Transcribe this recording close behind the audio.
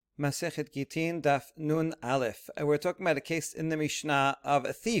Masechet Gittin, Daf Nun Aleph. We're talking about a case in the Mishnah of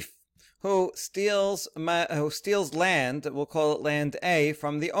a thief who steals land, we'll call it land A,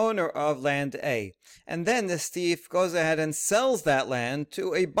 from the owner of land A. And then this thief goes ahead and sells that land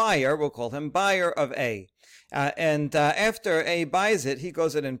to a buyer, we'll call him buyer of A. After A buys it, he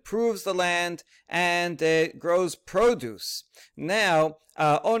goes and improves the land, and it grows produce. Now,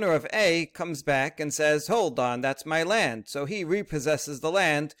 owner of A comes back and says, hold on, that's my land. So he repossesses the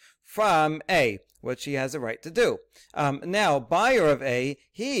land from A, which he has a right to do. Now, buyer of A,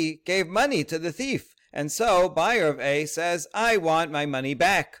 he gave money to the thief. And so, buyer of A says, I want my money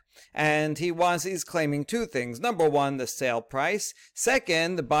back. And he's claiming two things. Number one, the sale price.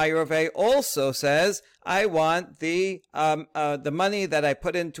 Second, the buyer of A also says, I want the money that I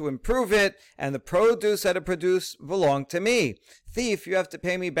put in to improve it, and the produce that it produced belong to me. Thief, you have to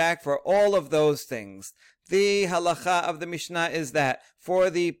pay me back for all of those things. The halacha of the Mishnah is that for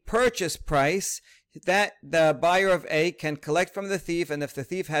the purchase price, that the buyer of A can collect from the thief, and if the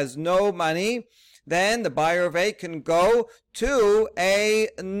thief has no money, then the buyer of A can go to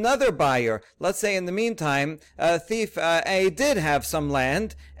another buyer. Let's say in the meantime, thief A did have some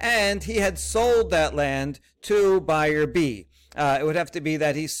land, and he had sold that land to buyer B. It would have to be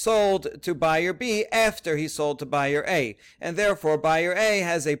that he sold to buyer B after he sold to buyer A, and therefore buyer A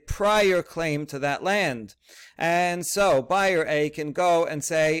has a prior claim to that land. And so buyer A can go and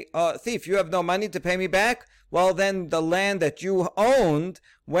say, thief, you have no money to pay me back? Well, then the land that you owned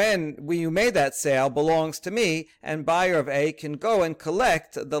when you made that sale belongs to me, and buyer of A can go and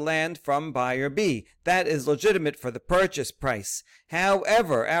collect the land from buyer B. That is legitimate for the purchase price.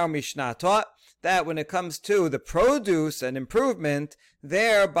 However, our Mishnah taught that when it comes to the produce and improvement,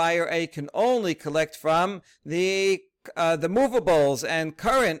 there buyer A can only collect from the movables and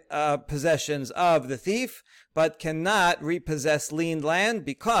current possessions of the thief, but cannot repossess lien land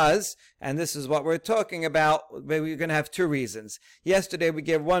because, and this is what we're talking about, we're going to have two reasons. Yesterday we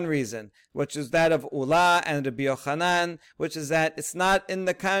gave one reason, which is that of Ula and Rabbi Yochanan, which is that it's not in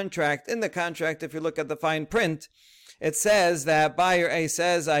the contract. In the contract, if you look at the fine print, it says that buyer A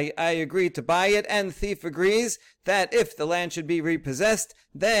says, I agree to buy it, and the thief agrees that if the land should be repossessed,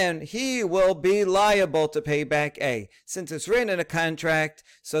 then he will be liable to pay back A. Since it's written in a contract,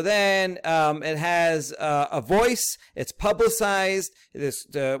 so then it has a voice, it's publicized.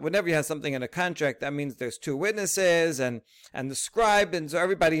 Whenever you have something in a contract, that means there's two witnesses and the scribe, and so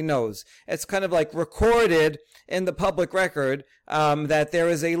everybody knows. It's kind of like recorded in the public record that there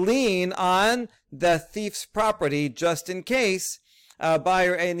is a lien on the thief's property just in case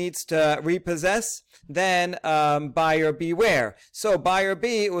buyer A needs to repossess, then buyer beware. So buyer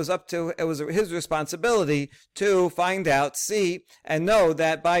B, it was his responsibility to find out, see, and know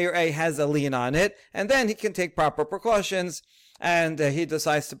that buyer A has a lien on it, and then he can take proper precautions, and he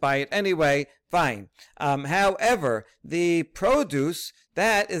decides to buy it anyway, fine. However, the produce,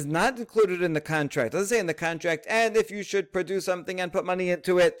 that is not included in the contract. It doesn't say in the contract, and if you should produce something and put money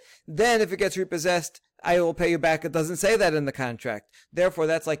into it, then if it gets repossessed, I will pay you back. It doesn't say that in the contract. Therefore,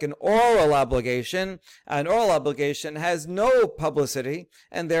 that's like an oral obligation. An oral obligation has no publicity,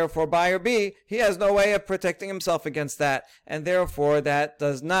 and therefore buyer B, he has no way of protecting himself against that, and therefore that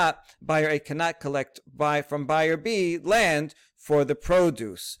does not, buyer A cannot collect from buyer B land for the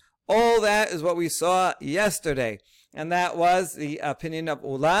produce. All that is what we saw yesterday. And that was the opinion of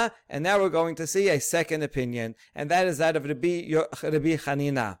Ula. And now we're going to see a second opinion. And that is that of Rabbi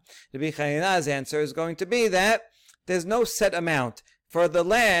Chanina. Rabbi Chanina's answer is going to be that there's no set amount. For the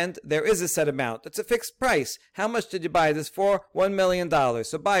land, there is a set amount. It's a fixed price. How much did you buy this for? $1 million.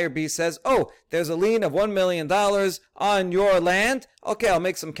 So buyer B says, there's a lien of $1 million on your land. Okay, I'll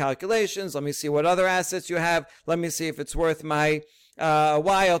make some calculations. Let me see what other assets you have. Let me see if it's worth my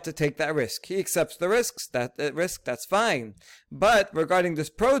while to take that risk. He accepts the risks. That's fine. But regarding this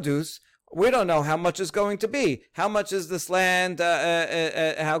produce, we don't know how much it's going to be. How much is this land?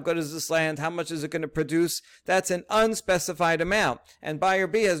 How good is this land? How much is it going to produce? That's an unspecified amount. And buyer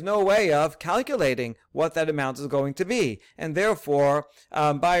B has no way of calculating what that amount is going to be. And therefore,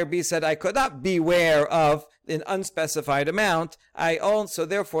 buyer B said, I could not beware of an unspecified amount. So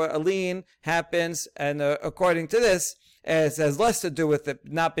therefore, a lien happens. And according to this, it has less to do with it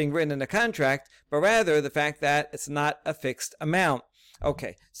not being written in a contract, but rather the fact that it's not a fixed amount.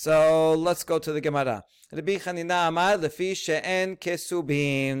 Okay, so let's go to the Gemara. Rabbi Chanina amar lefi she'en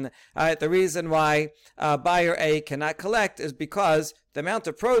kesubin. Alright, the reason why buyer A cannot collect is because the amount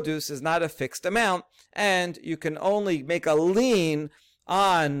of produce is not a fixed amount, and you can only make a lien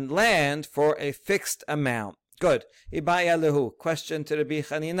on land for a fixed amount. Good. Ibaya lehu. Question to Rabbi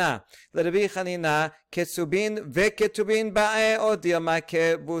Chanina. Rabbi Chanina, ketubin veketubin ba'e o dilma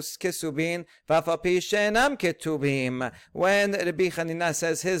kebus kesubin v'afapi she'enam ketubim. When Rabbi Chanina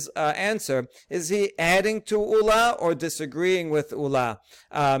says his answer, is he adding to ula or disagreeing with ula?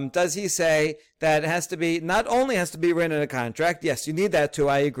 Does he say that it has to be, not only has to be written in a contract, yes, you need that too,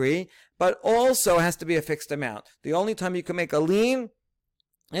 I agree, but also has to be a fixed amount. The only time you can make a lien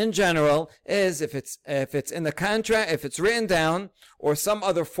in general is if it's in the contract, if it's written down, or some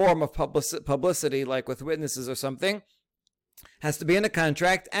other form of publicity, like with witnesses or something, has to be in a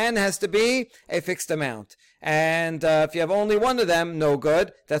contract and has to be a fixed amount. And if you have only one of them, no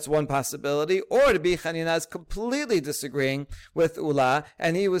good. That's one possibility. Or Rabbi Chanina is completely disagreeing with Ula,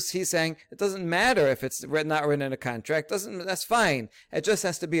 and he's saying it doesn't matter if it's not written in a contract. That's fine. It just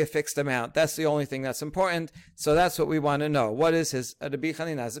has to be a fixed amount. That's the only thing that's important. So that's what we want to know. What is his Rabbi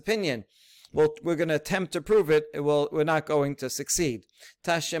Chanina's opinion? Well, we're going to attempt to prove it. We're not going to succeed.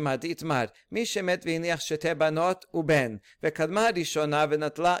 Tashema d'itmar. Mi shemet v'iniach shete banot uben. V'kadma rishona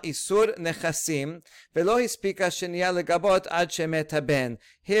v'natla isur nechasim. V'lo hispika sheniya legabot ad shemet haben.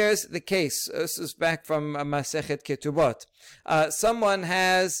 Here's the case. This is back from Masechet Ketubot. Someone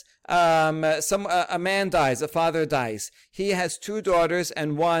has a man dies, a father dies. He has 2 daughters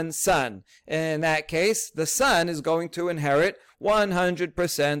and 1 son. In that case, the son is going to inherit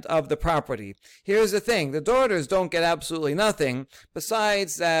 100% of the property. Here's the thing. The daughters don't get absolutely nothing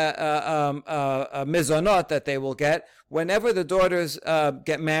besides a mizonot that they will get. Whenever the daughters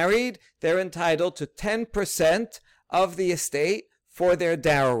get married, they're entitled to 10% of the estate for their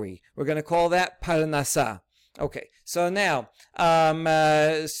dowry. We're going to call that parnasa. Okay, so now,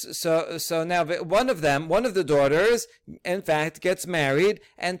 so now one of the daughters, in fact, gets married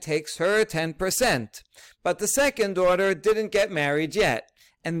and takes her 10%. But the second daughter didn't get married yet.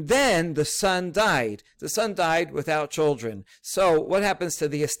 And then the son died. The son died without children. So what happens to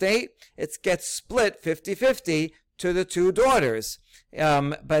the estate? It gets split 50-50 to the 2 daughters.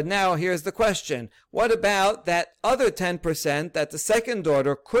 But now here's the question. What about that other 10% that the second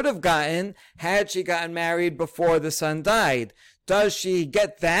daughter could have gotten had she gotten married before the son died? Does she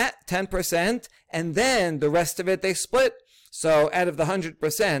get that 10% and then the rest of it they split? So out of the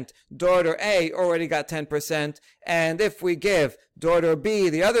 100%, daughter A already got 10%, and if we give daughter B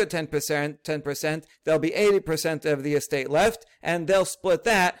the other 10%, there'll be 80% of the estate left, and they'll split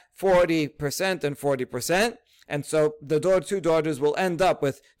that 40% and 40%. And so the 2 daughters will end up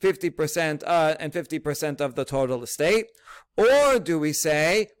with 50% and 50% of the total estate. Or do we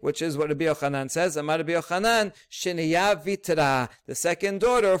say, which is what Rabbi Yochanan says, Amar Rabbi Yochanan, Sheniya vitra, the second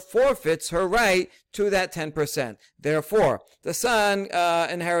daughter forfeits her right to that 10%. Therefore, the son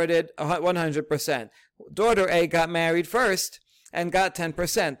inherited 100%. Daughter A got married first and got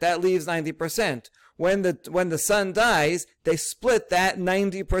 10%. That leaves 90%. When the son dies, they split that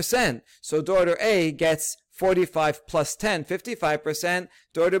 90%. So daughter A gets 45 plus 10, 55%.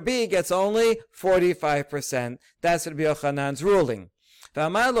 Daughter B gets only 45%. That's Rabbi Yochanan's ruling.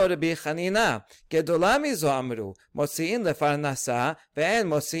 ואמר לו רבי חנינא, גדולה מזו אמרו, מוציאים לפרנסה ואין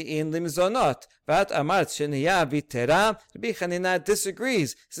מוציאים למזונות. ואת אמרת שנהיה ויתרה. Rabbi Chanina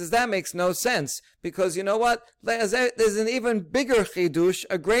disagrees. He says that makes no sense. Because you know what? There's an even bigger chidush,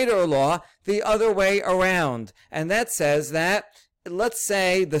 a greater law, the other way around. And that says that, let's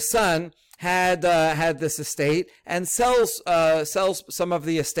say the son had this estate and sells some of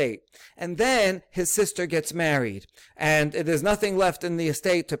the estate, and then his sister gets married, and there's nothing left in the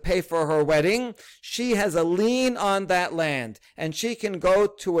estate to pay for her wedding. She has a lien on that land, and she can go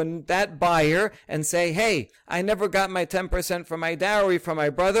to that buyer and say, "Hey, I never got my 10% for my dowry from my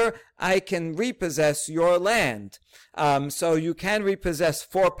brother. I can repossess your land." So you can repossess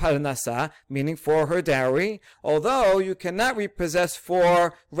for parnasa, meaning for her dowry, although you cannot repossess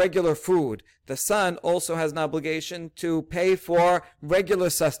for regular food. The son also has an obligation to pay for regular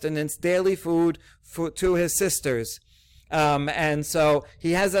sustenance, daily food to his sisters. And so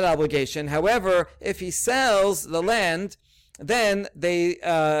he has that obligation. However, if he sells the land, then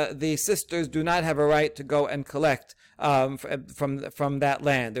the sisters do not have a right to go and collect from that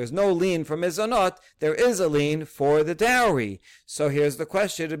land. There's no lien for mizonot. There is a lien for the dowry. So here's the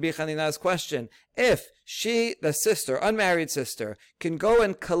question, Rabbi Chanina's question. If she, the sister, unmarried sister, can go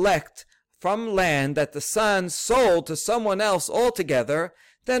and collect from land that the son sold to someone else altogether,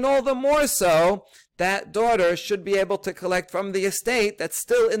 then all the more so that daughter should be able to collect from the estate that's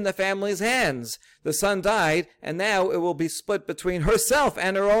still in the family's hands. The son died, and now it will be split between herself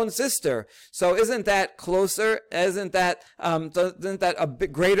and her own sister. So isn't that closer? Isn't that a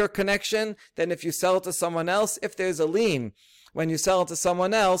bit greater connection than if you sell it to someone else? If there's a lien, when you sell it to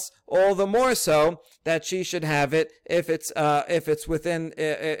someone else, all the more so that she should have it if it's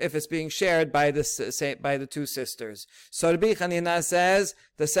being shared by the two sisters. So Rabbi Chanina says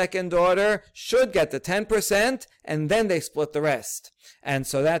the second daughter should get the 10%, and then they split the rest. And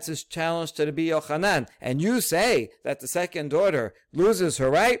so that's his challenge to Rabbi Yochanan. And you say that the second daughter loses her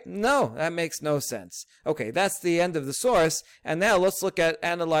right? No, that makes no sense. Okay, that's the end of the source. And now let's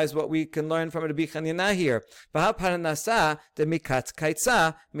analyze what we can learn from Rabbi Chanina here.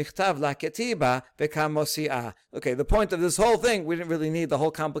 Okay, the point of this whole thing, we didn't really need the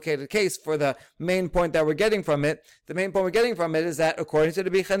whole complicated case for the main point that we're getting from it. The main point we're getting from it is that according to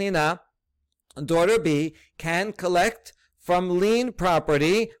Rabbi Chanina, daughter B can collect from lien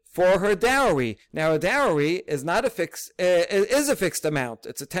property for her dowry. Now, a dowry is not a fixed amount.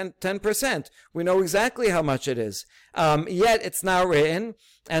 It's a 10%. We know exactly how much it is. Yet it's not written,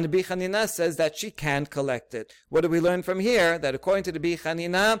 and Rabbi Chanina says that she can collect it. What do we learn from here? That according to Rabbi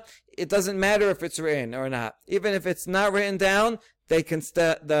Chanina, it doesn't matter if it's written or not. Even if it's not written down, they can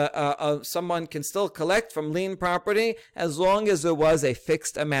someone can still collect from lien property as long as it was a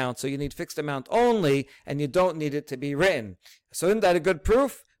fixed amount. So you need fixed amount only, and you don't need it to be written. So isn't that a good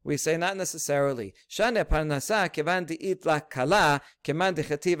proof? We say not necessarily. Parnasa,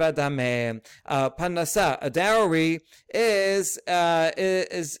 a dowry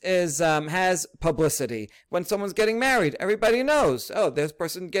has publicity. When someone's getting married, everybody knows. Oh, this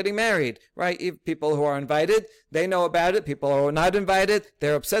person getting married, right? Even people who are invited, they know about it. People who are not invited,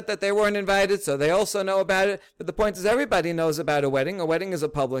 they're upset that they weren't invited, so they also know about it. But the point is, everybody knows about a wedding. A wedding is a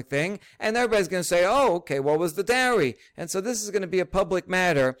public thing, and everybody's going to say, "Oh, okay, what was the dowry?" And so this is going to be a public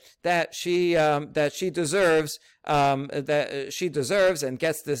matter that she deserves and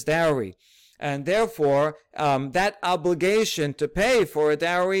gets this dowry. And therefore, that obligation to pay for a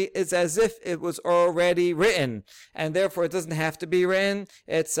dowry is as if it was already written, and therefore it doesn't have to be written.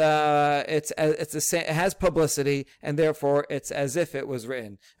 It has publicity, and therefore it's as if it was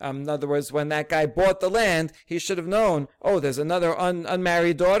written. In other words, when that guy bought the land, he should have known. Oh, there's another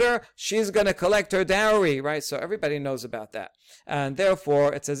unmarried daughter. She's going to collect her dowry, right? So everybody knows about that, and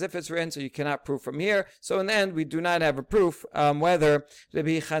therefore it's as if it's written. So you cannot prove from here. So in the end, we do not have a proof whether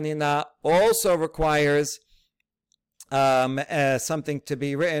Rabbi Chanina also requires something to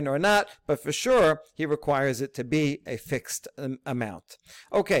be written or not, but for sure he requires it to be a fixed amount.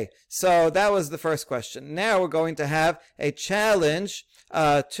 Okay, so that was the first question. Now we're going to have a challenge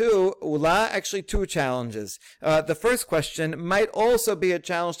to Ula, actually two challenges. The first question might also be a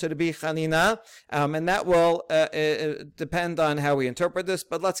challenge to the Rabbi Chanina, and that will depend on how we interpret this,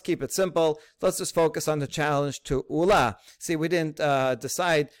 but let's keep it simple. Let's just focus on the challenge to Ula. See, we didn't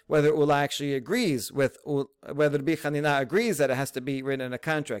decide whether Ula actually agrees with, whether the Rabbi Chanina agrees that it has to be written in a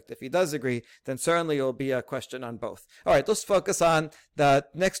contract. If he does agree, then certainly it will be a question on both. All right, let's focus on the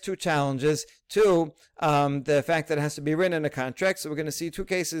next two challenges to the fact that it has to be written in a contract. So we're going to see two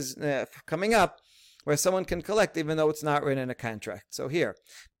cases coming up where someone can collect even though it's not written in a contract. So here,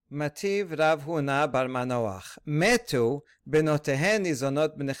 Mativ Rav Huna bar Manoach metu benotehen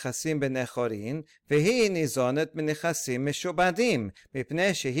nizonot b'nechasim b'nechorin v'hi nizonet b'nechasim mishubadim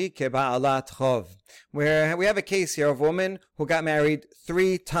mipnei shehi keba'alat chov. Where we have a case here of a woman who got married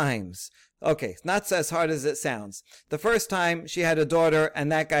 3 times. Okay, not as hard as it sounds. The first time she had a daughter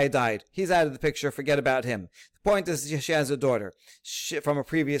and that guy died. He's out of the picture, forget about him. The point is she has a daughter from a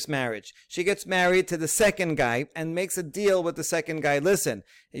previous marriage. She gets married to the second guy and makes a deal with the second guy. Listen,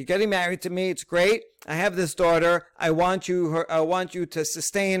 you're getting married to me, it's great. I have this daughter. I want you to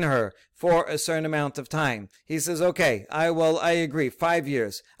sustain her for a certain amount of time. He says, okay, I agree, 5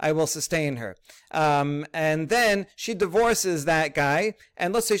 years. I will sustain her. And then she divorces that guy,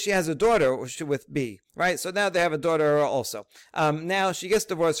 and let's say she has a daughter with B, right? So now they have a daughter also. Now she gets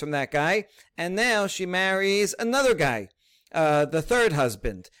divorced from that guy, and now she marries another guy. The third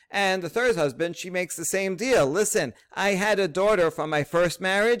husband. And the third husband, she makes the same deal. Listen, I had a daughter from my first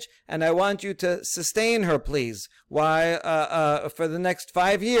marriage, and I want you to sustain her, please. Why, for the next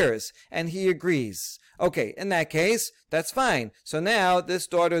 5 years. And he agrees. Okay, in that case, that's fine. So now this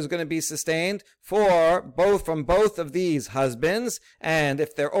daughter is going to be sustained from both of these husbands, and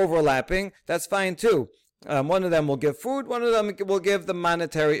if they're overlapping, that's fine too. One of them will give food, one of them will give the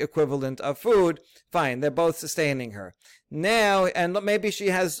monetary equivalent of food. Fine, they're both sustaining her. Now, and maybe she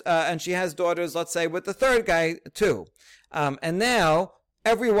has daughters, let's say, with the third guy too. And now,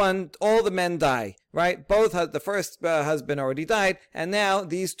 all the men die. right? Both the first husband already died, and now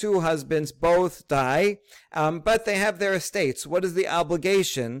these two husbands both die, but they have their estates. What is the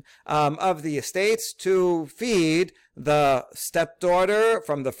obligation of the estates? To feed the stepdaughter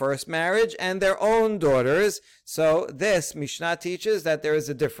from the first marriage and their own daughters. So this Mishnah teaches that there is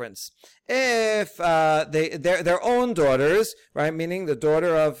a difference. If their own daughters, right, meaning the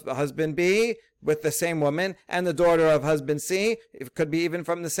daughter of husband B with the same woman and the daughter of husband C, it could be even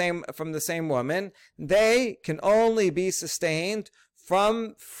from the same woman, they can only be sustained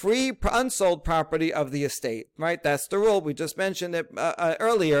from free unsold property of the estate, right? That's the rule. We just mentioned it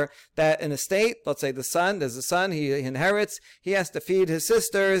earlier, that an estate, let's say there's a son, he inherits, he has to feed his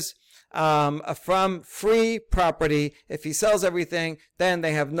sisters from free property. If he sells everything, then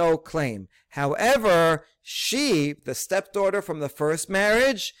they have no claim. However, she, the stepdaughter from the first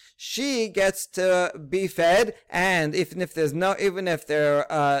marriage, she gets to be fed, and even if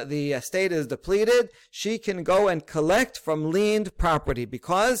the estate is depleted, she can go and collect from liened property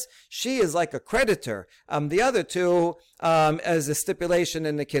because she is like a creditor. The other two, as a stipulation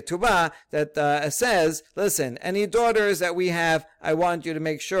in the ketubah that says, listen, any daughters that we have, I want you to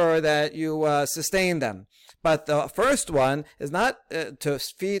make sure that you sustain them. But the first one is not to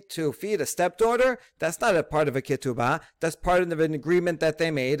feed a stepdaughter. That's not a part of a ketubah. That's part of an agreement that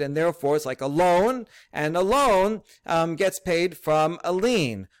they made, and therefore it's like a loan, and a loan gets paid from a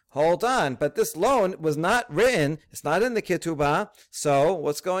lien. Hold on, but this loan was not written. It's not in the ketubah. So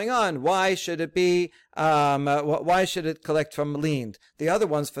what's going on? Why should it be? Why should it collect from lien? The other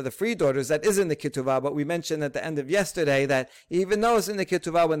ones for the free daughters, that is in the ketubah, but we mentioned at the end of yesterday that even though it's in the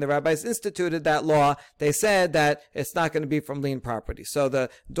ketubah, when the rabbis instituted that law, they said that it's not going to be from lien property. So the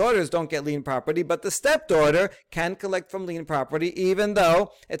daughters don't get lien property, but the stepdaughter can collect from lien property, even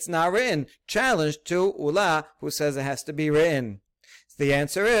though it's not written. Challenge to Ula, who says it has to be written. The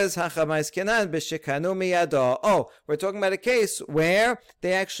answer is, we're talking about a case where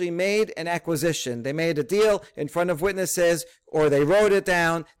they actually made an acquisition. They made a deal in front of witnesses, or they wrote it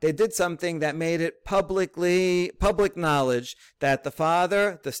down. They did something that made it public knowledge that the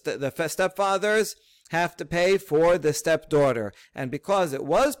stepfathers have to pay for the stepdaughter. And because it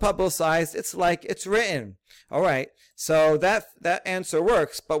was publicized, it's like it's written. All right, so that answer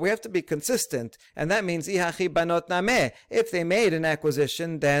works, but we have to be consistent, and that means ihachi banot nameh. If they made an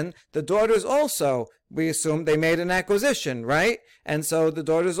acquisition, then the daughters also, we assume they made an acquisition, right? And so the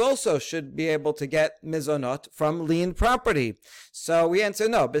daughters also should be able to get mizonot from lien property. So we answer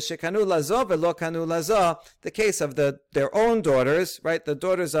no. B'shekanu lazo v'lo kanu lazo. The case of their own daughters, right? The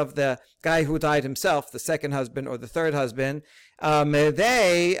daughters of the guy who died himself, the second husband or the third husband,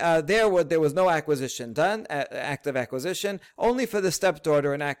 there was no acquisition done, act of acquisition. Only for the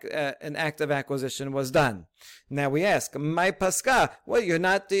stepdaughter an act of acquisition was done. Now we ask, my paska, what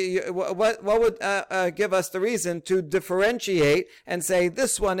would give us the reason to differentiate and say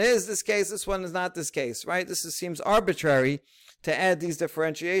this one is this case, this one is not this case, right? Seems arbitrary to add these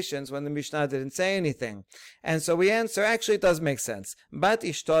differentiations when the Mishnah didn't say anything. And so we answer, actually it does make sense. Bat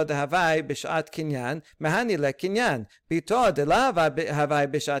ishto dehavai b'shat kinyan, mehani le kinyan. Bito de la havai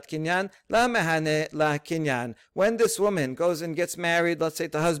b'shat kinyan, la mehane la kinyan. When this woman goes and gets married, let's say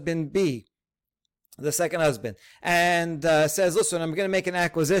to husband B, the second husband, and says, listen, I'm going to make an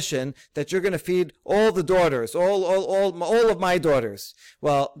acquisition that you're going to feed all the daughters, all of my daughters.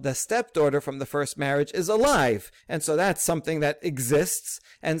 Well, the stepdaughter from the first marriage is alive, and so that's something that exists,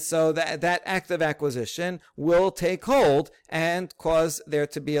 and so that act of acquisition will take hold and cause there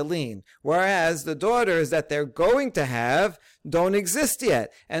to be a lien. Whereas the daughters that they're going to have don't exist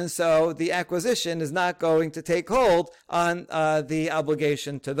yet, and so the acquisition is not going to take hold on the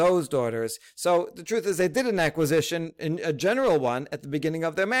obligation to those daughters. So the truth is they did an acquisition, in a general one, at the beginning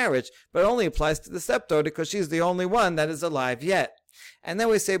of their marriage, but it only applies to the stepdaughter because she's the only one that is alive yet. And then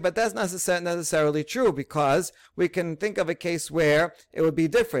we say, but that's not necessarily true, because we can think of a case where it would be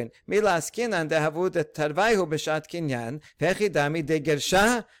different. Let's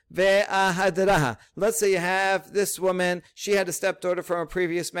say you have this woman, she had a stepdaughter from a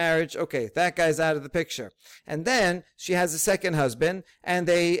previous marriage. Okay, that guy's out of the picture. And then she has a second husband, and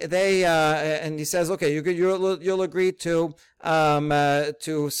and he says, okay, you'll agree to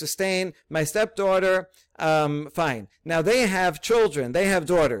sustain my stepdaughter. Fine. Now they have children, they have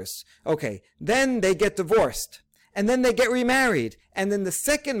daughters. Okay, then they get divorced, and then they get remarried. And in the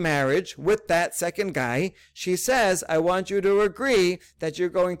second marriage with that second guy, she says, I want you to agree that you're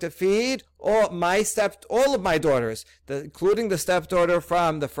going to feed all of my daughters, including the stepdaughter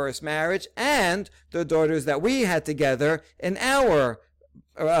from the first marriage and the daughters that we had together in our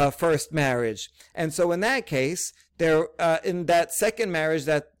first marriage. And so in that case, in that second marriage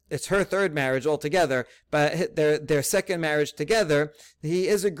that it's her third marriage altogether, but their second marriage together, he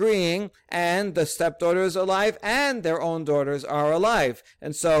is agreeing, and the stepdaughter is alive, and their own daughters are alive.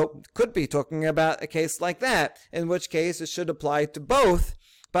 And so, could be talking about a case like that, in which case it should apply to both.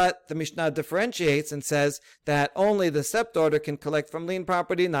 But the Mishnah differentiates and says that only the stepdaughter can collect from lien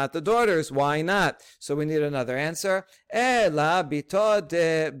property, not the daughters. Why not? So we need another answer. Ela bito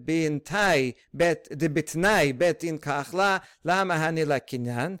de bintai de bitnai betin kachla la mahani la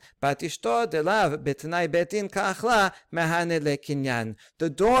kinyan, but ishto de lav bitnai betin kachla mahani le kinyan.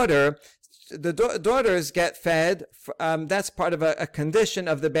 The daughters get fed. That's part of a condition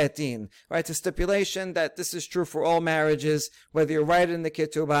of the Bet Din, right? It's a stipulation that this is true for all marriages. Whether you're right in the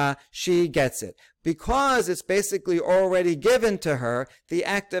ketubah, she gets it. Because it's basically already given to her, the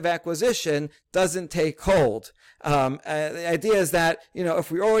act of acquisition doesn't take hold. The idea is that,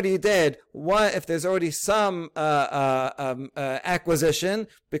 if we already did, if there's already some acquisition,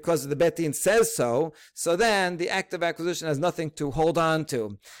 because the Bet Din says so then the act of acquisition has nothing to hold on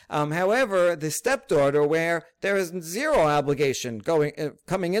to. However, the stepdaughter, where there is zero obligation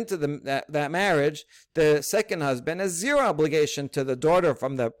coming into that marriage, the second husband has zero obligation to the daughter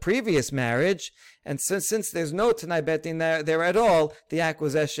from the previous marriage. And since there's no Tanai Bet Din there at all, the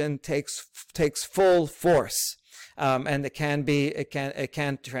acquisition takes full force. And it can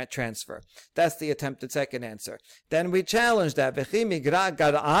transfer. That's the attempted second answer. Then we challenge that.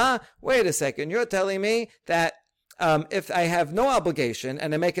 Wait a second, you're telling me that if I have no obligation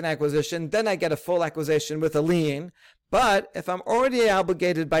and I make an acquisition, then I get a full acquisition with a lien. But if I'm already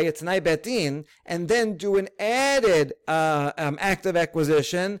obligated by a Tanai Bet Din and then do an added act of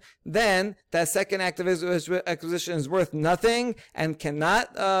acquisition, then that second act of acquisition is worth nothing and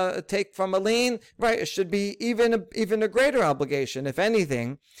cannot take from a lien. Right? It should be even a greater obligation, if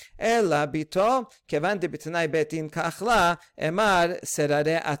anything. Ela bito kevan de b'Tanai Bet Din kachla emar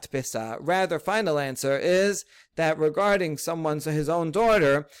serare atpesa. Rather, final answer is that regarding his own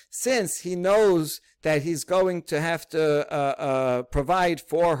daughter, since he knows that he's going to have to provide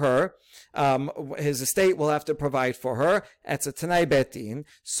for her, his estate will have to provide for her. That's a Tanai Bet Din.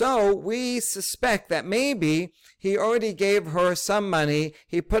 So we suspect that maybe he already gave her some money.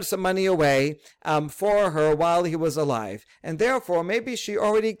 He put some money away for her while he was alive. And therefore, maybe she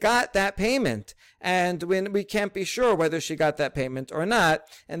already got that payment. And we can't be sure whether she got that payment or not.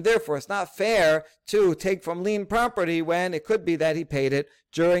 And therefore, it's not fair to take from lien property when it could be that he paid it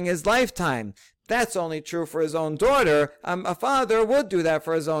during his lifetime. That's only true for his own daughter. A father would do that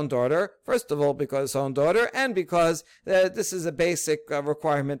for his own daughter, first of all because his own daughter, and because this is a basic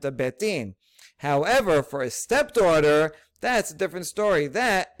requirement of Bet Din. However, for his stepdaughter, that's a different story.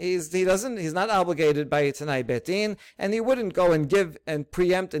 That he's not obligated by a Tanai Bet Din, and he wouldn't go and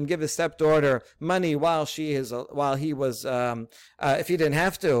preempt and give his stepdaughter money while he was if he didn't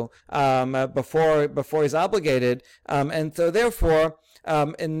have to before he's obligated, and so therefore.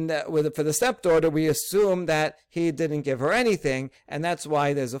 For the stepdaughter, we assume that he didn't give her anything, and that's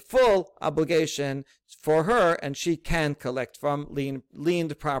why there's a full obligation for her, and she can collect from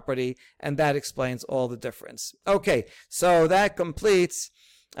liened property, and that explains all the difference. Okay, so that completes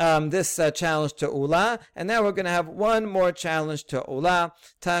this challenge to Ula, and now we're going to have one more challenge to Ula.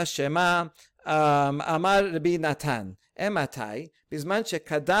 Tashema Amar Rabbi Natan. Ematai, bizman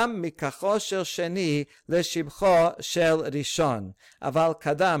shekadam mikacho shel sheni leshibcho shel rishon. Aval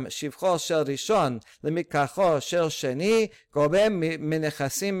kadam shibcho shel rishon lemikacho shel sheni gobe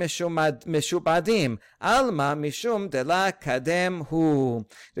minechasim meshubadim. Alma mishum de la kadem hu.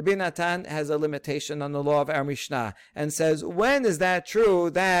 Rabbi Natan has a limitation on the law of our Mishnah and says, when is that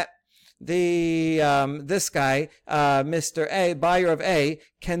true that this guy, Mr. A, buyer of A,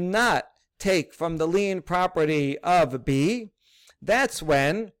 cannot take from the lien property of B? That's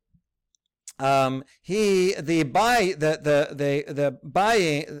when the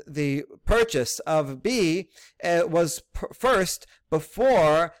purchase of B was first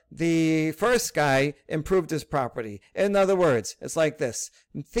before the first guy improved his property. In other words, it's like this: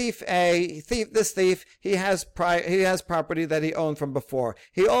 this thief, he has property that he owned from before.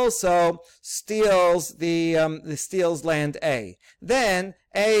 He also steals steals land A. Then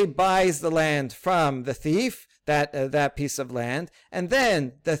A buys the land from the thief, that piece of land, and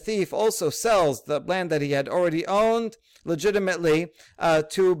then the thief also sells the land that he had already owned legitimately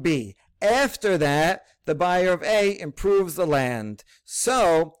to B. After that, the buyer of A improves the land.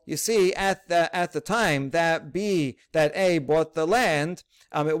 So you see, at the time that A bought the land,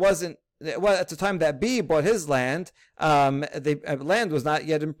 it wasn't well, at the time that B bought his land, the land was not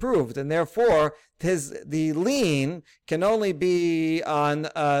yet improved, and therefore the lien can only be on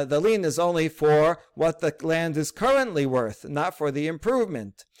the lien is only for what the land is currently worth, not for the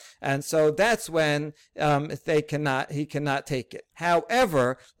improvement, and so that's when he cannot take it.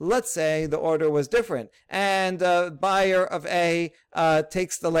 However, let's say the order was different, and the buyer of A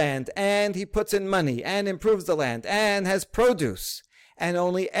takes the land, and he puts in money and improves the land and has produce. And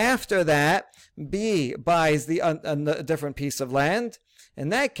only after that, B buys a different piece of land. In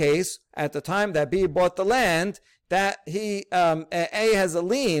that case, at the time that B bought the land, that A has a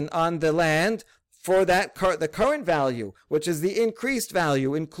lien on the land for the current value, which is the increased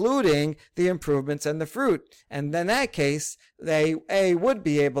value, including the improvements and the fruit. And in that case, A would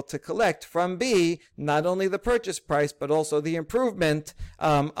be able to collect from B not only the purchase price, but also the improvement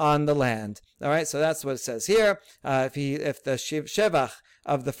on the land. All right, so that's what it says here. If the shevach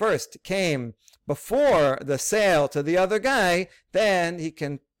of the first came before the sale to the other guy, then he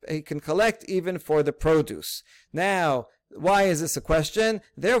can collect even for the produce. Now, why is this a question?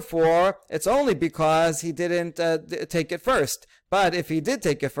 Therefore, it's only because he didn't take it first. But if he did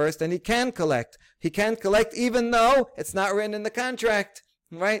take it first, then he can collect. He can collect even though it's not written in the contract,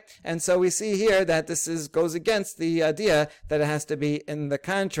 right? And so we see here that this goes against the idea that it has to be in the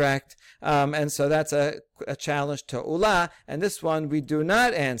contract. And so that's a challenge to Ula. And this one we do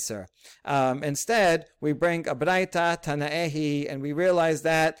not answer. Instead, we bring a Braita Tanaehi, and we realize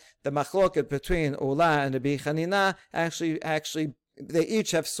that the machloket between Ula and Rabbi Chanina actually they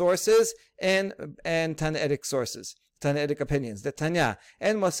each have sources and Tanaitic sources. Tanaitic opinions. The Tanya,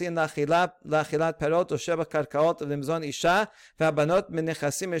 En mosin lachilat perot ushebach karkaot lemzon isha ve'abanot min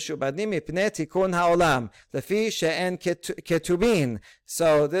nechasim meshubadim mipnei tikun ha'olam lefi she'en ketubin.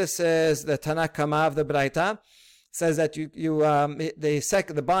 So this is the Tanakama of the Braita. Says that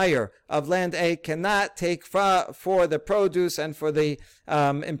the buyer of land A cannot take for the produce and for the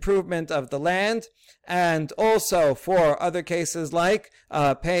improvement of the land, and also for other cases like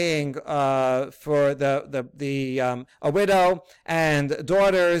paying for a widow and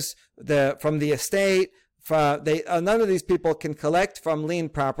daughters from the estate. None of these people can collect from lien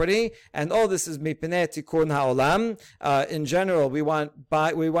property, and all this is mipnei tikun ha'olam. In general, we want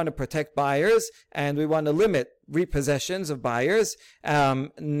to protect buyers, and we want to limit repossessions of buyers.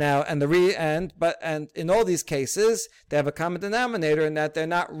 And in all these cases, they have a common denominator in that they're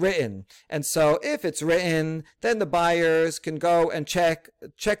not written. And so, if it's written, then the buyers can go and check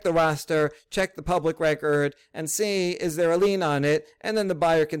the roster, check the public record, and see is there a lien on it, and then the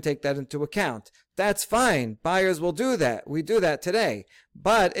buyer can take that into account. That's fine. Buyers will do that. We do that today.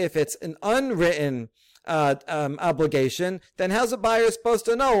 But if it's an unwritten obligation, then how's a buyer supposed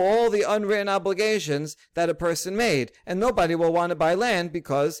to know all the unwritten obligations that a person made? And nobody will want to buy land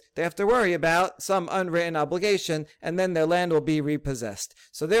because they have to worry about some unwritten obligation, and then their land will be repossessed.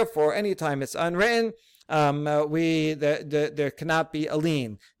 So therefore, anytime it's unwritten, there cannot be a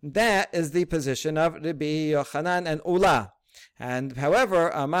lien. That is the position of Rabbi Yochanan and Ula. And however,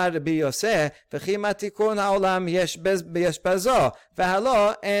 Amar Rabbi Yoseh, v'chima tikun ha'olam yesh bazo,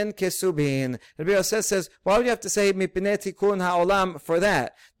 v'halo en kesubin. Rabbi Yoseh says, why would you have to say mipnei tikun ha'olam for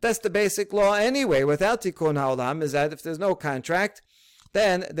that? That's the basic law anyway. Without tikun ha'olam, is that if there's no contract,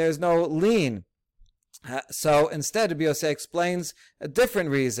 then there's no lien. So instead, Rabbi Yosef explains a different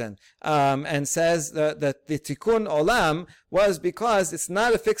reason, and says that the tikkun olam was because it's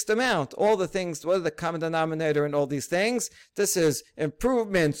not a fixed amount. All the things, what are the common denominator in all these things? This is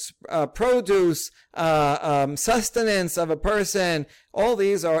improvements, produce, sustenance of a person. All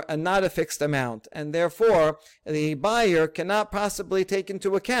these are not a fixed amount, and therefore the buyer cannot possibly take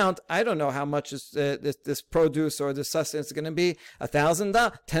into account, I don't know how much is this produce or this sustenance is going to be, $1,000,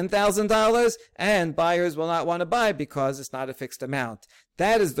 $10,000, and buyers will not want to buy because it's not a fixed amount.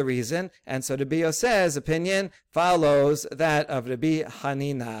 That is the reason, and so Rabbi Yosef's opinion follows that of Rabbi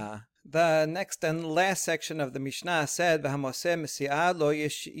Hanina. The next and last section of the Mishnah said, if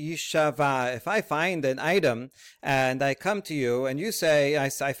I find an item and I come to you and you say, I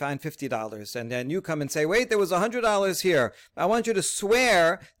find $50, and then you come and say, wait, there was $100 here. I want you to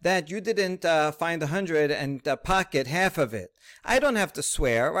swear that you didn't find 100 and pocket half of it. I don't have to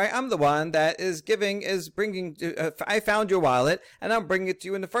swear, right? I'm the one that is bringing, I found your wallet and I'm bringing it to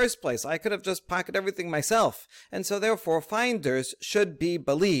you in the first place. I could have just pocketed everything myself. And so therefore, finders should be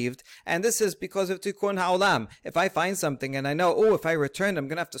believed. And this is because of tikkun ha'olam. If I find something and I know, if I return, I'm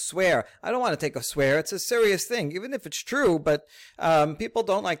going to have to swear. I don't want to take a swear. It's a serious thing, even if it's true, but people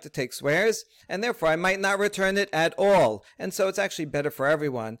don't like to take swears, and therefore I might not return it at all. And so it's actually better for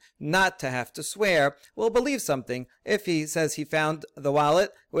everyone not to have to swear. We'll believe something. If he says he found the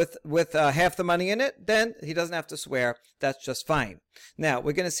wallet, with half the money in it, then he doesn't have to swear. That's just fine. Now,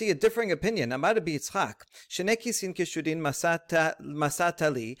 we're going to see a differing opinion. Amar Rabbi Yitzchak, Shene kisin keshudin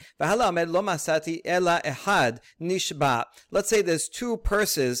masata li, v'hala omed lo masati ela ehad nishba. Let's say there's two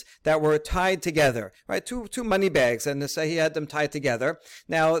purses that were tied together, right? Two money bags, and say he had them tied together.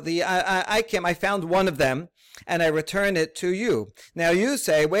 Now, I found one of them, and I return it to you. Now you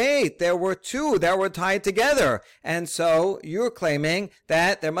say, wait, there were two that were tied together. And so you're claiming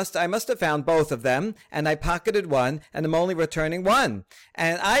that I must have found both of them, and I pocketed one, and I'm only returning one.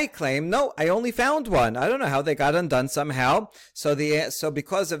 And I claim, no, I only found one. I don't know how they got undone somehow. So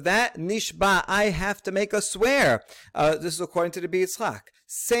because of that, nishba, I have to make a swear. This is according to the Rabbi Yitzchak.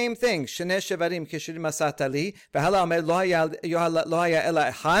 Same thing. Shene shevarim kishudim masatali, v'hala omed lo haya ela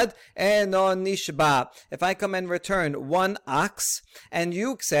echad, eno nishba. If I come and return one ox, and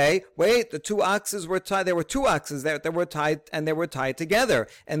you say, wait, the two oxes were tied, there were two oxes that were tied, and they were tied together,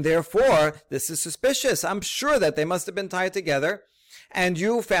 and therefore, this is suspicious. I'm sure that they must have been tied together, and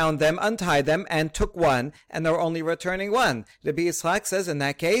you found them, untied them, and took one, and they're only returning one. Rabbi Yitzchak says, in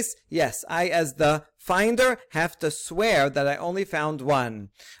that case, yes, I, as the finder, have to swear that I only found one.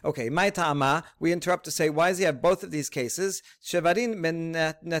 Okay, my ta'ama, we interrupt to say, why does he have both of these cases? Shevarin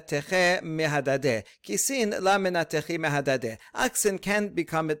menateche mehadadeh. Kisin la menatechi mehadadeh. Oxen can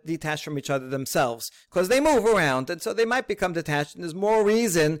become detached from each other themselves, because they move around, and so they might become detached, and there's more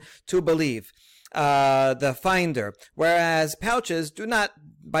reason to believe the finder, whereas pouches do not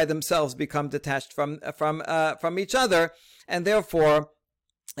by themselves become detached from each other, and therefore,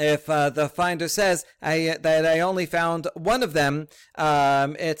 if the finder says that I only found one of them,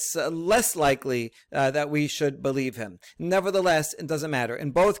 it's less likely that we should believe him. Nevertheless, it doesn't matter.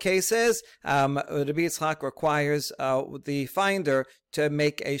 In both cases, Rabbi Yitzchak requires the finder to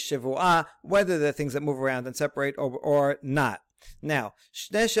make a shivu'ah, whether they're things that move around and separate or not. Now,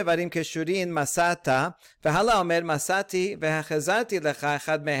 shne shevarim keshurin masata, v'hala omer masati, v'hachazati lecha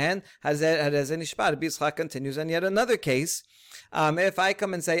echad mehen, hazeh nishpa. Rabbi Yitzchak continues on yet another case. If I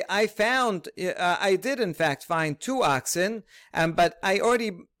come and say, I did in fact find two oxen, but I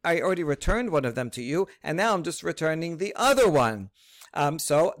already returned one of them to you, and now I'm just returning the other one.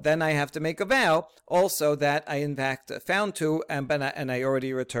 So then I have to make a vow also that I in fact found two, and I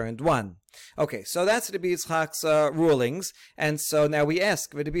already returned one. Okay, so that's Rabbi Yitzchak's rulings, and so now we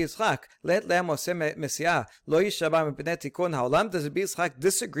ask, Rabbi Yitzchak, let le'am oseh mesiyah lo yishaba mipnei tikun ha'olam. Does Rabbi Yitzchak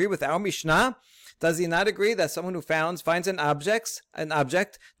disagree with our Mishnah? Does he not agree that someone who finds an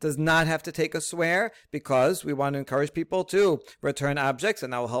object does not have to take a swear, because we want to encourage people to return objects,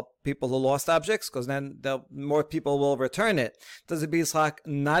 and that will help people who lost objects, because then more people will return it. Does Rabbi Yitzchak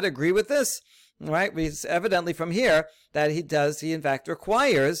not agree with this? Right, it's evidently from here that he in fact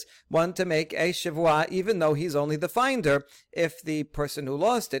requires one to make a shivuah, even though he's only the finder, if the person who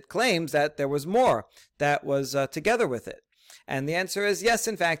lost it claims that there was more that was together with it. And the answer is yes,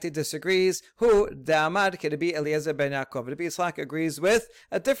 in fact, he disagrees. Who da'amad ke Rabbi Eliezer ben Yaakov. Rabbi Yitzchak agrees with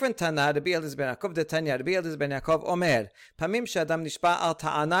a different Tana, Rabbi Eliezer ben Yaakov, the Tanya, Rabbi Eliezer ben Yaakov Omer, Pamim shadam nishpa al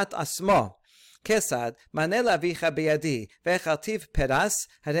ta'anat asmo. כיצד מענה לאביך בידי והחרטיב פרס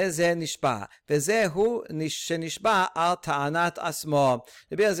הרי זה נשבע וזהו שנשבע על טענת עצמו.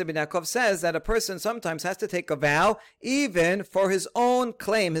 Rabbi Eliezer ben Yaakov says that a person sometimes has to take a vow even for his own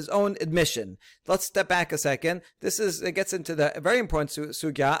claim, his own admission. Let's step back a second. It gets into the very important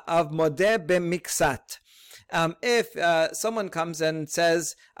sugya of modeh b'miksat. If someone comes and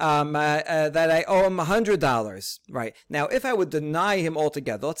says that I owe him $100, right? Now, if I would deny him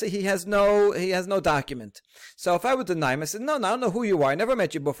altogether, let's say he has no document. So if I would deny him, I said, no, I don't know who you are. I never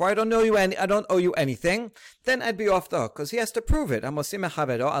met you before. I don't owe you anything. Then I'd be off the hook, because he has to prove it.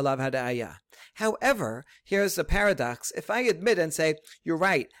 However, here's the paradox. If I admit and say, you're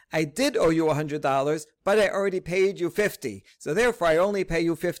right, I did owe you $100, but I already paid you $50. So therefore, I only pay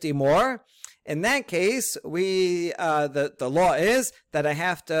you $50 more. In that case, the law is that I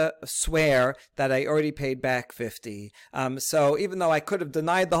have to swear that I already paid back $50. So even though I could have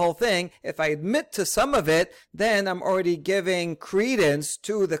denied the whole thing, if I admit to some of it, then I'm already giving credence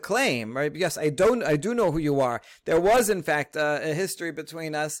to the claim, right? Yes, I do know who you are. There was, in fact, a history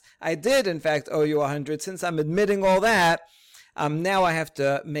between us. I did, in fact, owe you $100. Since I'm admitting all that, now I have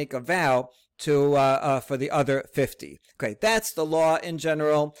to make a vow for the other 50. Okay, that's the law in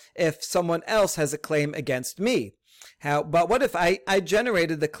general if someone else has a claim against me. But what if I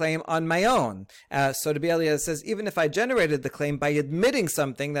generated the claim on my own? So Rabbi Eliezer says, even if I generated the claim by admitting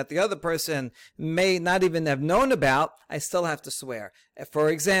something that the other person may not even have known about, I still have to swear. For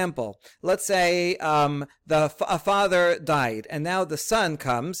example, let's say a father died, and now the son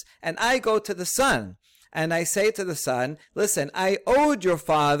comes, and I go to the son. and I say to the son, listen, I owed your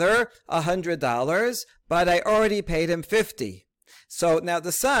father $100, but I already paid him 50. So now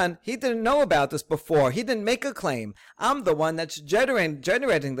the son, he didn't know about this before. He didn't make a claim. I'm the one that's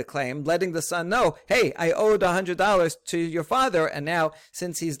generating the claim, letting the son know, hey, I owed $100 to your father, and now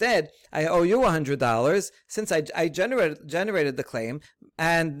since he's dead, I owe you $100 since I generated the claim,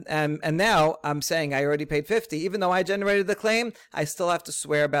 and now I'm saying I already paid 50. Even though I generated the claim, I still have to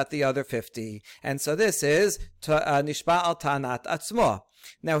swear about the other 50. And so this is nishba al tanat atzmo.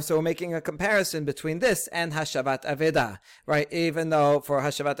 Now, so we're making a comparison between this and Hashavat Aveda, right? Even though for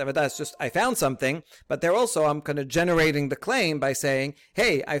Hashavat Aveda, it's just, I found something, but there also, I'm kind of generating the claim by saying,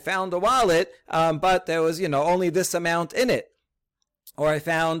 hey, I found a wallet, but there was, only this amount in it. Or I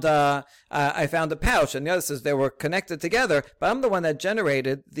found a pouch, and the other says they were connected together, but I'm the one that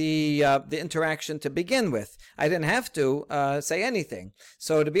generated the interaction to begin with. I didn't have to say anything.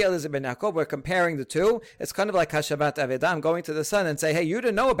 So to be Elizabeth ben Yaakov, we're comparing the two. It's kind of like Hashavat Aveda. I'm going to the son and say, hey, you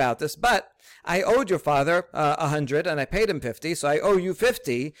didn't know about this, but I owed your father 100 and I paid him 50, so I owe you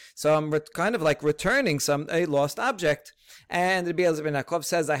 50. So I'm kind of like returning a lost object. And the Elizabeth ben Yaakov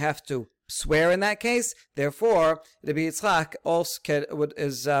says I have to swear in that case. Therefore, Rabbi Yitzchak also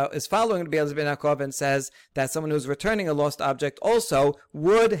is following Rabbi Elazar ben Yaakov and says that someone who's returning a lost object also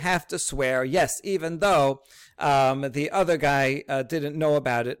would have to swear, yes, even though the other guy didn't know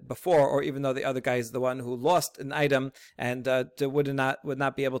about it before, or even though the other guy is the one who lost an item and would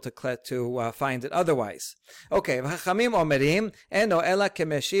not be able to find it otherwise. Okay, Chachamim omerim eno ela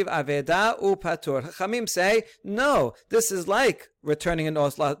kemeshiv aveda upatur. Chachamim say, no, this is like returning a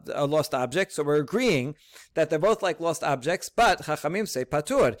lost object, so we're agreeing that they're both like lost objects, but Chachamim say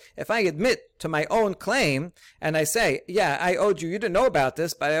patur. If I admit to my own claim and I say, yeah, I owed you, you didn't know about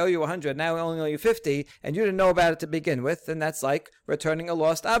this, but I owe you 100, now I only owe you 50, and you didn't know about it to begin with, then that's like returning a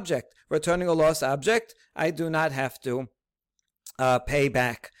lost object. Returning a lost object, I do not have to pay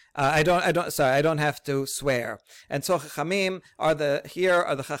back. I don't have to swear. And so Chachamim are the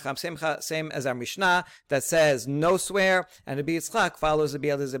Chacham same as our Mishnah that says no swear, and Rabbi Yitzchak follows Rabbi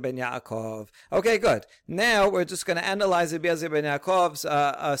Elazar ben Yaakov. Okay, good. Now we're just going to analyze Rabbi Elazar ben Yaakov's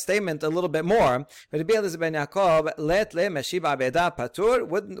statement a little bit more. Rabbi Elazar ben Yaakov, let le meshiv abeda patur.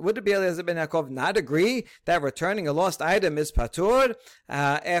 Would Rabbi Elazar ben Yaakov not agree that returning a lost item is patur?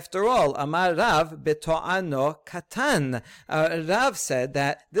 After all, Amar Rav beto'ano katan. Rav said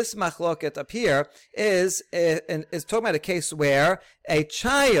that this machloket up here is talking about a case where a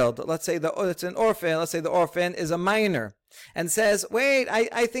child, let's say it's an orphan, let's say the orphan is a minor, and says, wait,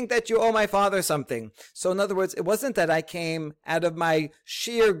 I think that you owe my father something. So in other words, it wasn't that I came out of my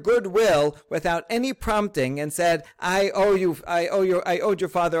sheer goodwill without any prompting and said, I owed your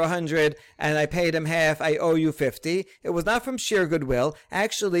father 100 and I paid him half, I owe you 50. It was not from sheer goodwill.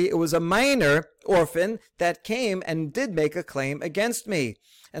 Actually, it was a minor orphan that came and did make a claim against me.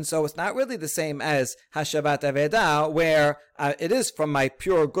 And so it's not really the same as Hashavat Aveda, where it is from my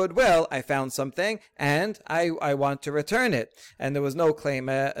pure goodwill, I found something, and I want to return it. And there was no claim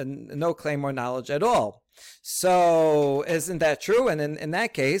or knowledge at all. So isn't that true? And in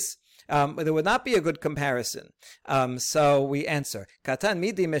that case, there would not be a good comparison. So we answer, Katan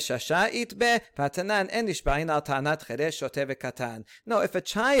midi meshasha itbe, patanan en nishbain al tanat cheresh shote vekatan. No, if a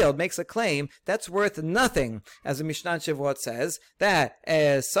child makes a claim, that's worth nothing. As the Mishnah Shavuot says, that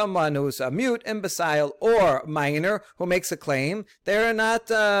as someone who's a mute, imbecile, or minor who makes a claim, they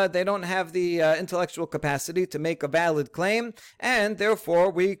don't have the intellectual capacity to make a valid claim, and therefore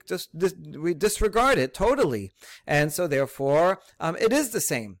we disregard it totally. And so therefore, it is the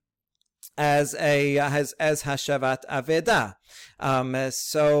same as Hashavat Aveda.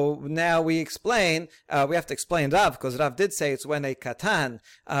 So now we have to explain Rav, because Rav did say it's when a katan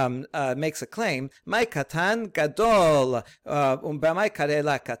makes a claim. My katan gadol, b'may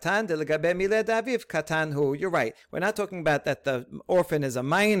karela katan delegabe miled aviv katan hu. You're right. We're not talking about that the orphan is a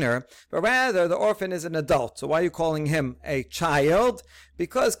minor, but rather the orphan is an adult. So why are you calling him a child?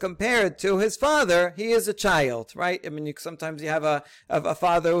 Because compared to his father, he is a child, right? I mean, sometimes you have a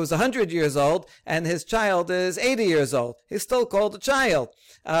father who's 100 years old and his child is 80 years old. He's still called a child.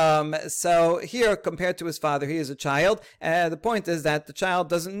 So here, compared to his father, he is a child. The point is that the child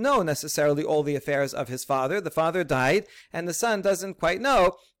doesn't know necessarily all the affairs of his father. The father died, and the son doesn't quite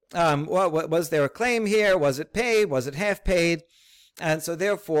know, was there a claim here? Was it paid? Was it half paid? And so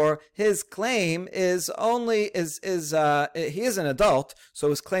therefore his claim he is an adult, so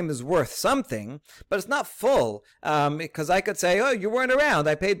his claim is worth something, but it's not full, because I could say, oh, you weren't around,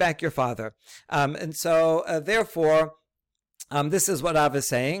 I paid back your father. And so therefore This is what Av is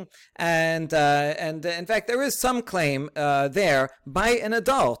saying, and in fact there is some claim there by an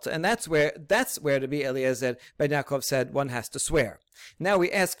adult, and that's where to be Eliezer ben Yaakov said one has to swear. Now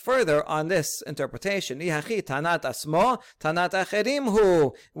we ask further on this interpretation. Tanat asmo, tanat acherim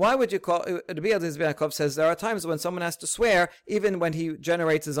hu. Why would you call Rabbi Eliezer ben Yaakov says there are times when someone has to swear even when he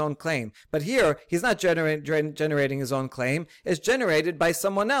generates his own claim, but here he's not generating his own claim; it's generated by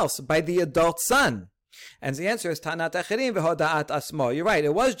someone else, by the adult son. And the answer is Tanat Acherim v'hoda'at asmo. You're right,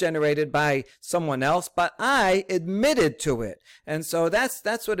 it was generated by someone else, but I admitted to it. And so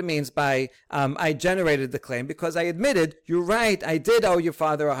that's what it means by I generated the claim, because I admitted, you're right, I did owe your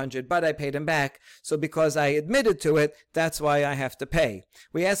father 100, but I paid him back. So because I admitted to it, that's why I have to pay.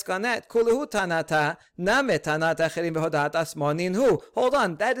 We ask on that, Kuluhu Tanata, Name Tanat Acherim v'hoda'at asmo ninhu. Hold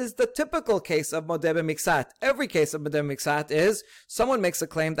on, that is the typical case of Modeh b'miksat. Every case of Modeh b'miksat is someone makes a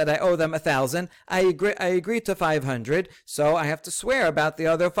claim that I owe them 1,000. I agree to 500, so I have to swear about the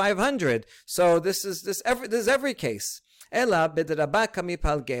other 500. So this is every case. אלא בדרבה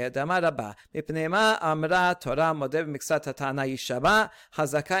כמפלגה דאמר מפני מה אמרה תורה מודה במקצת הטענה יישבע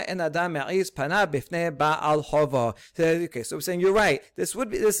חזקה אין אדם מעיז פניו בפני בעל חובו. Okay, so we're saying you're right.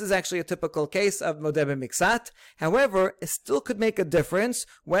 This is actually a typical case of modeh b'miksat. However, it still could make a difference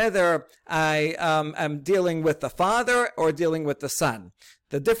whether I am dealing with the father or dealing with the son.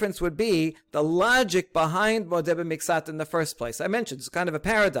 The difference would be the logic behind modeh b'miksat in the first place. I mentioned it's kind of a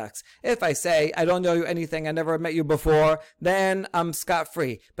paradox. If I say, I don't know you anything, I never met you before, then I'm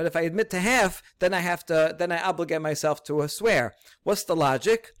scot-free. But if I admit to half, then I obligate myself to a swear. What's the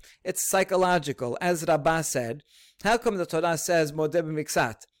logic? It's psychological. As Rabbah said, how come the Torah says modeh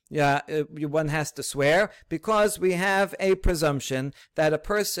b'miksat? One has to swear because we have a presumption that a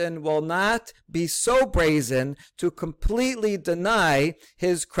person will not be so brazen to completely deny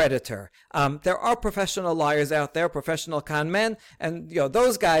his creditor. There are professional liars out there, professional con men, and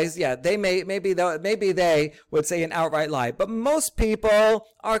those guys, maybe they would say an outright lie. But most people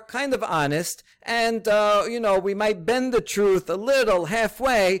are kind of honest, and we might bend the truth a little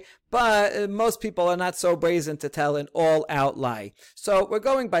halfway. But most people are not so brazen to tell an all-out lie. So we're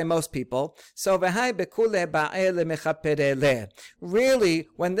going by most people. So really,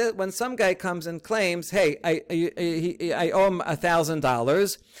 when some guy comes and claims, hey, I owe him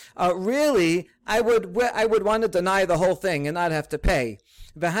 $1,000, really, I would want to deny the whole thing and not have to pay.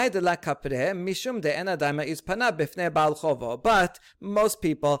 But most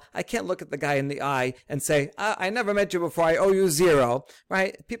people, I can't look at the guy in the eye and say, I never met you before, I owe you $0,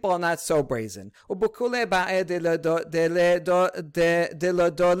 right? People are not so brazen.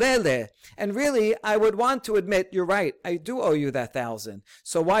 And really, I would want to admit, you're right, I do owe you that 1,000.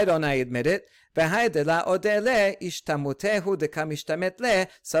 So why don't I admit it? Because I'm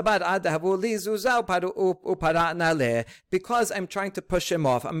trying to push him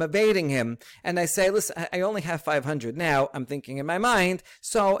off, I'm evading him, and I say, listen, I only have 500 now. I'm thinking in my mind,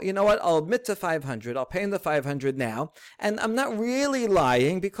 so you know what, I'll admit to 500, I'll pay him the 500 now, and I'm not really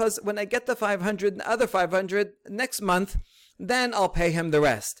lying, because when I get the 500, the other 500 next month, then I'll pay him the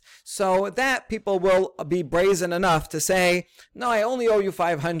rest. So that people will be brazen enough to say, no, I only owe you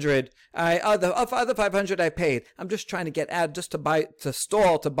 500. The other 500 I paid. I'm just trying to get out, just to buy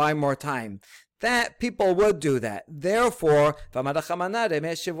more time. That people would do that. Therefore,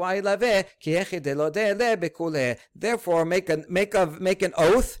 make an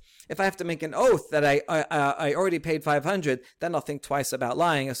oath. If I have to make an oath that I already paid 500, then I'll think twice about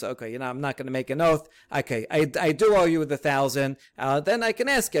lying. So, okay, I'm not going to make an oath. Okay, I do owe you the 1,000. Then I can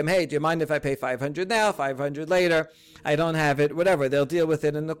ask him, hey, do you mind if I pay 500 now, 500 later? I don't have it, whatever. They'll deal with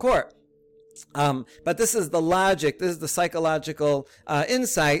it in the court. But this is the logic, this is the psychological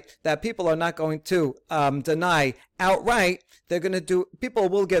insight that people are not going to deny outright. People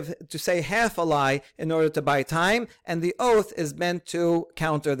will say half a lie in order to buy time, and the oath is meant to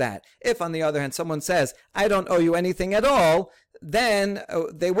counter that. If, on the other hand, someone says, I don't owe you anything at all, then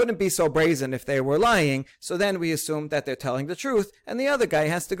they wouldn't be so brazen if they were lying. So then we assume that they're telling the truth, and the other guy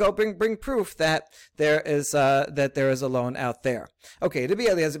has to go bring proof that there is a loan out there. Okay, Rabbi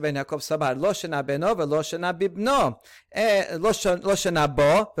Eliezer ben Yaakov sabar lo shana beno velo shana bibno, lo shana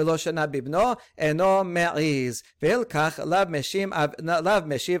bo velo shana bibno eno me'iz ve'ilkach lav meshiv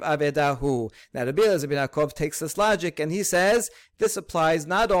avedahu. Now Rabbi Eliezer ben Yaakov takes this logic and he says this applies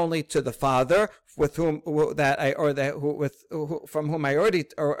not only to the father from whom I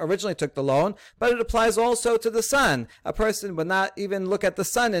originally took the loan, but it applies also to the son. A person would not even look at the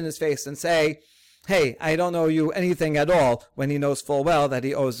son in his face and say, hey, I don't owe you anything at all, when he knows full well that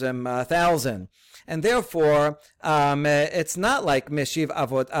he owes him 1,000. and therefore it's not like Meshiv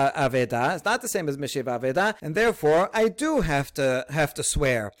Aveda. It's not the same as Meshiv Aveda, and therefore I do have to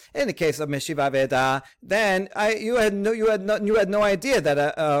swear. In the case of Meshiv Aveda, then you had no idea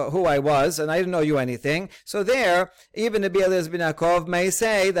that who I was, and I didn't know you anything. So there, even the Bielez ben Yaakov may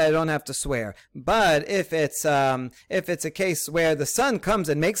say that I don't have to swear. But if it's a case where the son comes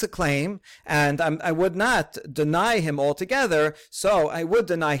and makes a claim, and I would not deny him altogether, so I would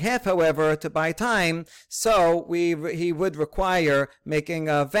deny half, however, to buy time. So he would require making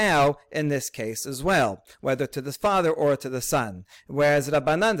a vow in this case as well, whether to the father or to the son. Whereas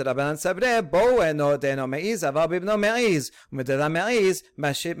Rabbanan sabre bo eno deno meiz aval bibno meiz umedela meiz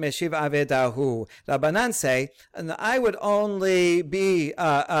meshiv avedahu. Rabbanan say, I would only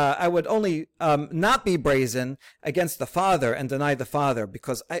not be brazen against the father and deny the father,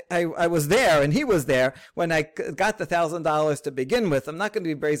 because I was there and he was there when I got the $1,000 to begin with. I'm not going to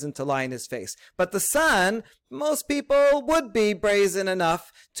be brazen to lie in his face. But the son, most people would be brazen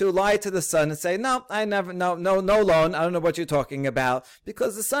enough to lie to the son and say, no loan, I don't know what you're talking about,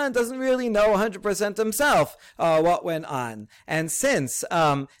 because the son doesn't really know 100% himself what went on. And since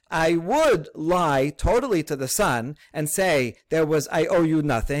I would lie totally to the son and say I owe you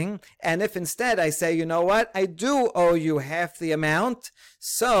nothing, and if instead I say, you know what, I do owe you half the amount,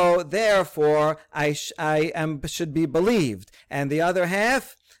 so therefore I should be believed, and the other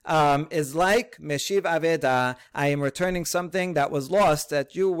half is like Meshiv Aveda. I am returning something that was lost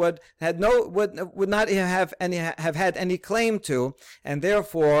that you would not have had any claim to, and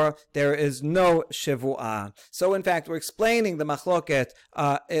therefore there is no Shivu'ah. So in fact, we're explaining the machloket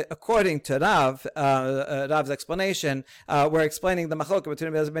according to Rav's explanation. We're explaining the machloket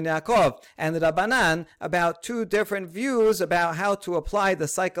between Rabbi ben Yaakov and the Rabbanan about two different views about how to apply the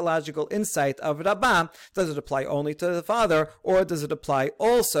psychological insight of Rabbah. Does it apply only to the father, or does it apply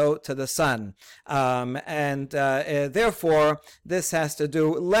also to the son? Therefore, this has to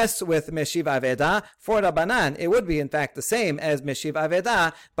do less with Meshiv Aveda. For Rabbanan, it would be in fact the same as Meshiv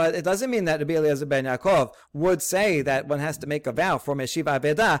Aveda, but it doesn't mean that Rabbi Eliezer ben Yaakov would say that one has to make a vow for Meshiv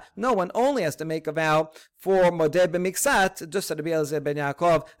Aveda. No, one only has to make a vow for Modeh b'Miksat, just as Rabbi Eliezer ben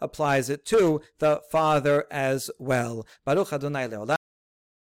Yaakov applies it to the father as well. Baruch Adonai Leolam.